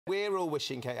We're all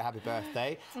wishing Kate a happy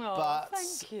birthday, but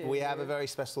we have a very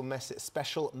special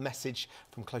message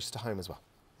from close to home as well.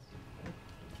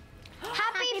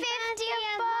 Happy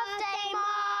 50th birthday,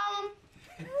 Mum!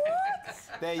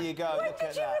 What? There you go. When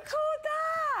did you record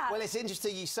that? Well, it's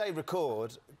interesting you say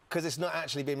record, because it's not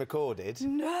actually been recorded.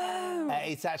 No!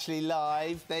 It's actually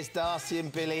live. There's Darcy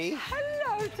and Billy.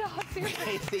 Hello, Darcy.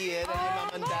 It's Ian and your mum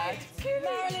and dad.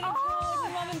 Marilyn and Paul,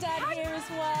 your mum and dad here as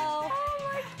well. Oh,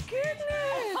 my goodness!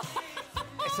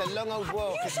 It's a long old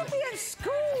walk. You should be at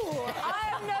school.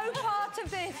 I am no part of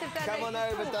this. Come on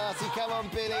over, Darcy. Come on,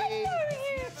 Billy. Hello,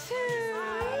 you two.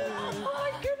 Oh,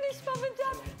 my goodness, Mum and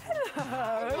Dad.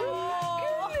 Hello.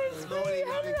 Goodness me,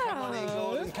 hello. Come on,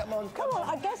 Gordon. Come on. Come on,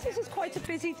 I guess this is quite a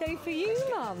busy day for you,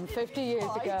 Mum, 50 years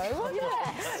ago, wasn't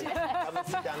it? Come and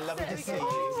sit down. Lovely to see you.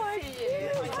 Oh, my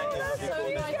goodness. Oh, that's so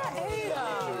nice to hear.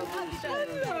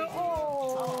 Hello.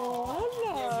 Oh,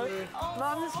 hello.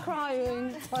 Mum's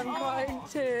crying. I'm crying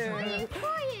too.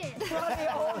 Quiet!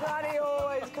 Granny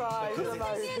always cries. Mum,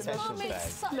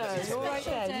 it's such a special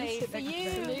day for you,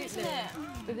 isn't it?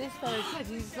 But this fellow said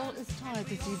he's not as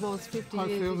tired as he was 50 years ago. I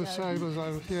feel the same as I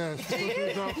was, yes.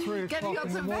 It's about 3 o'clock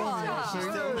in the morning, I think.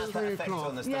 Still has that 3 effect o'clock.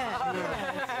 on the stuff.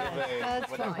 Yeah.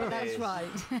 That's right, that's right.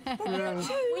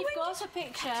 We've got a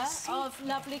picture of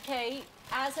lovely Kate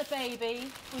as a baby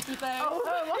with you both.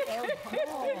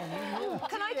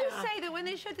 Can I just say that when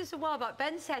they showed this a while back,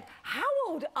 Ben said, "How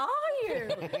old are you?"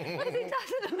 Because it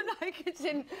doesn't look like it's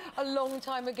in a long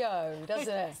time ago, does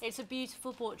it? It's a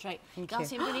beautiful portrait.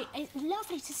 Darcy and Billy, it's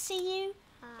lovely to see you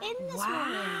in this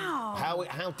morning. Wow.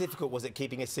 How difficult was it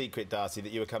keeping a secret, Darcy,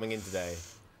 that you were coming in today?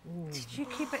 Did you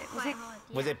keep it?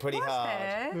 Was it pretty hard?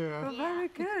 Yeah. Well, very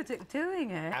good at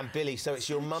doing it. And Billy, so it's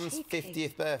your mum's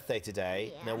 50th birthday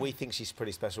today. Yeah. Now, we think she's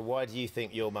pretty special. Why do you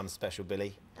think your mum's special,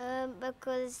 Billy?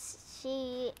 Because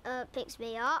she picks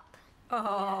me up.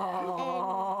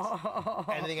 Oh.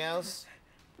 Anything else?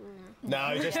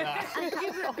 No, just that.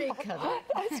 Give her a big cuddle.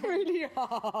 That's really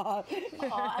hard.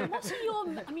 Oh, and what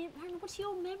are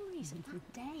your memories of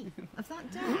that day? Of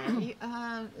that day,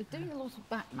 doing a lot of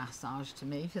back massage to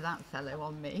me for that fellow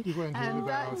on me. You went on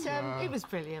about, it was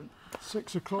brilliant.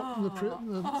 6 o'clock in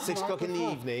the 6 o'clock in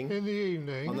the evening. In the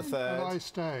evening. On the 3rd. And I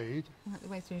stayed. Right the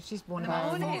way through, she's born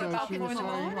Morning, about about she 4 was in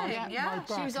the saying, morning. Yeah,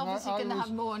 she was obviously going to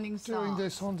have morning doing start.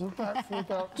 this on the back for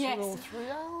about 2 or 3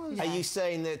 hours. Are you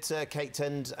saying that Kate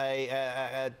turned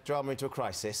a drama into a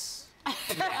crisis?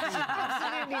 Absolutely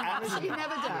not. She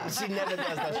never does. She never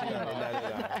does, does she? No.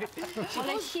 Well,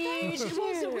 a huge... She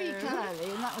was a week early,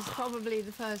 and that was probably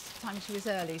the first time she was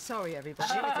early. Sorry, everybody.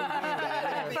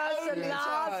 First and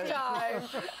last time.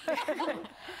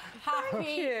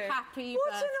 Happy birthday.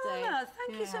 What an honour.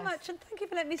 Thank you so much, and thank you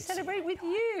for letting me celebrate with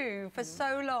you for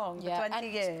so long, for 20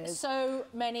 years. So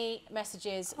many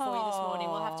messages for you this morning.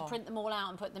 We'll have to print them all out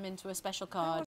and put them into a special card.